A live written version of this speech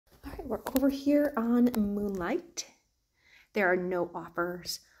right, we're over here on Moonlight. There are no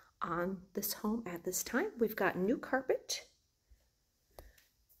offers on this home at this time. We've got new carpet.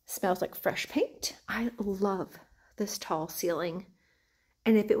 Smells like fresh paint. I love this tall ceiling.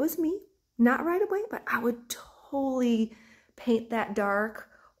 And if it was me, not right away, but I would totally paint that dark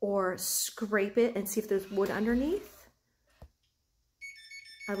or scrape it and see if there's wood underneath.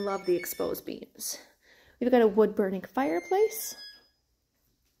 I love the exposed beams. We've got a wood burning fireplace.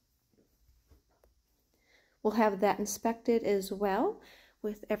 We'll have that inspected as well.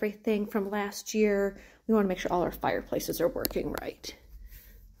 With everything from last year, we want to make sure all our fireplaces are working right.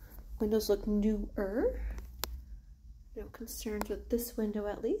 Windows look newer. No concerns with this window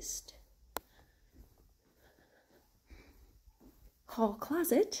at least. Hall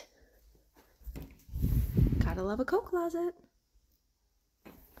closet. Gotta love a coat closet.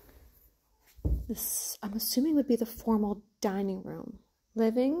 This, I'm assuming, would be the formal dining room.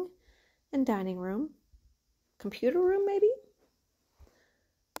 Living and dining room. Computer room, maybe?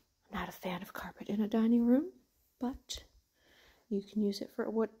 I'm not a fan of carpet in a dining room, but you can use it for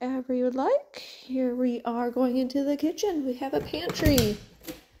whatever you would like. Here we are going into the kitchen. We have a pantry.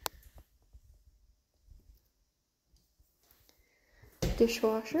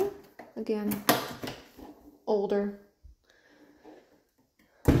 Dishwasher. Again, older.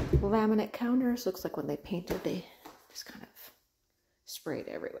 Laminate counters. Looks like when they painted, they just kind of sprayed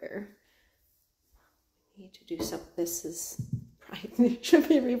everywhere. Need to do some. This is probably should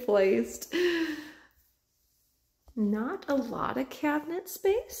be replaced. Not a lot of cabinet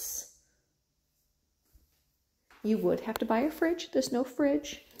space. You would have to buy a fridge. There's no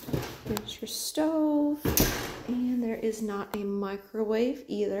fridge. There's your stove. And there is not a microwave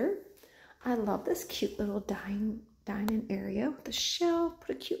either. I love this cute little dining area with a shelf.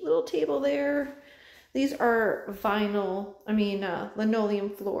 Put a cute little table there. These are linoleum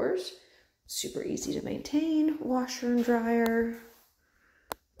floors. Super easy to maintain. Washer and dryer.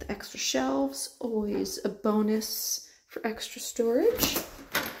 The extra shelves, always a bonus for extra storage.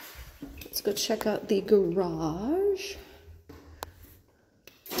 Let's go check out the garage.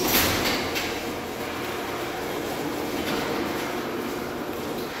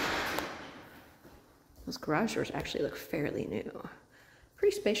 Those garage doors actually look fairly new.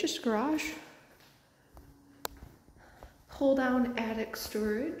 Pretty spacious garage. Pull down attic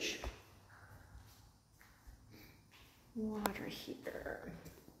storage. Water heater.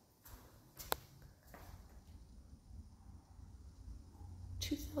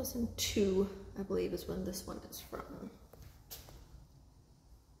 Two 2002, I believe, is when this one is from.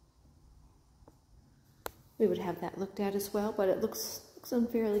 We would have that looked at as well, but it looks in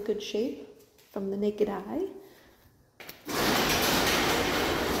fairly good shape from the naked eye.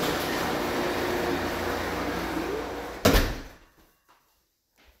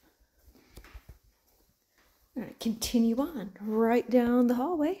 All right, continue on right down the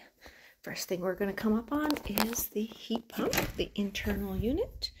hallway. First thing we're going to come up on is the heat pump, the internal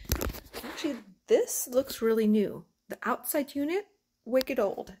unit. Actually, this looks really new. The outside unit, wicked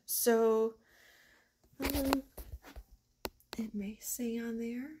old. So, it may say on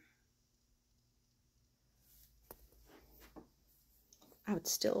there. I would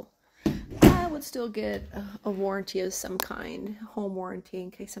still get a warranty of some kind, home warranty, in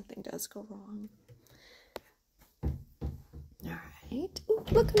case something does go wrong. All right. Ooh,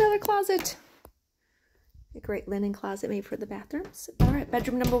 look, another closet. A great linen closet made for the bathrooms. All right,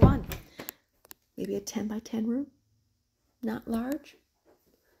 bedroom number 1. Maybe a 10 by 10 room. Not large.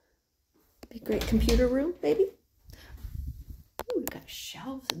 A great computer room, maybe. Ooh, we've got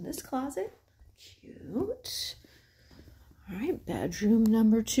shelves in this closet. Cute. All right, bedroom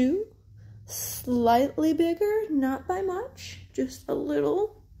number 2. Slightly bigger, not by much, just a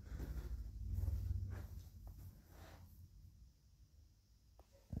little.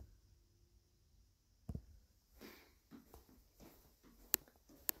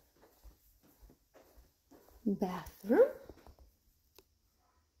 Bathroom.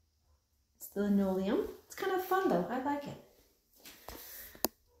 It's the linoleum. It's kind of fun though. I like it.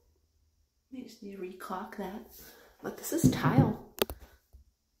 I just need to recaulk that. But this is tile.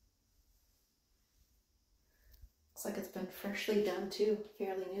 Looks like it's been freshly done too.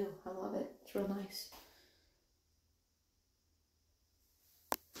 Fairly new. I love it. It's real nice.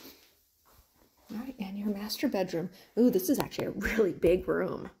 All right, and your master bedroom. Ooh, this is actually a really big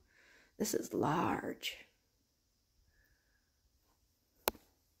room. This is large.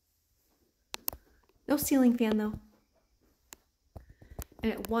 No ceiling fan though.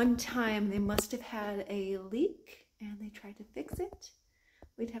 And at one time they must have had a leak and they tried to fix it.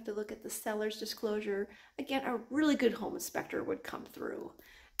 We'd have to look at the seller's disclosure. Again, a really good home inspector would come through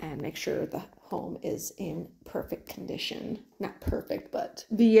and make sure the home is in perfect condition. Not perfect, but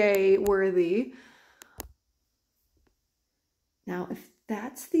VA worthy. Now, if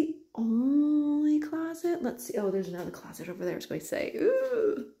that's the only closet, let's see. Oh, there's another closet over there. I was going to say,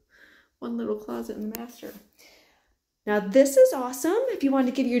 ooh, one little closet in the master. Now, this is awesome. If you want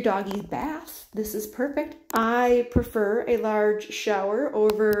to give your doggy a bath, this is perfect. I prefer a large shower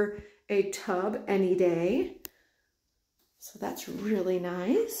over a tub any day. So that's really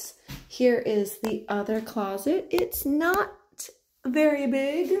nice. Here is the other closet. It's not very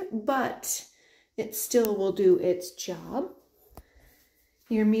big, but it still will do its job.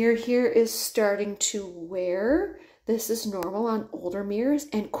 Your mirror here is starting to wear. This is normal on older mirrors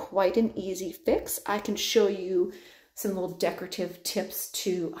and quite an easy fix. I can show you some little decorative tips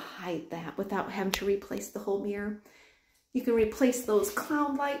to hide that without having to replace the whole mirror. You can replace those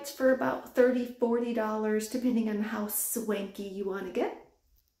clown lights for about $30, $40, depending on how swanky you want to get.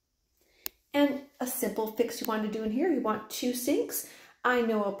 And a simple fix you want to do in here, you want 2 sinks. I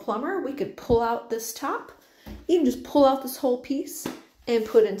know a plumber, we could pull out this top. You can just pull out this whole piece and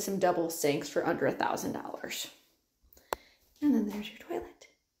put in some double sinks for under $1,000. And then there's your toilet.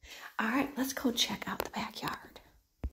 All right, let's go check out the backyard.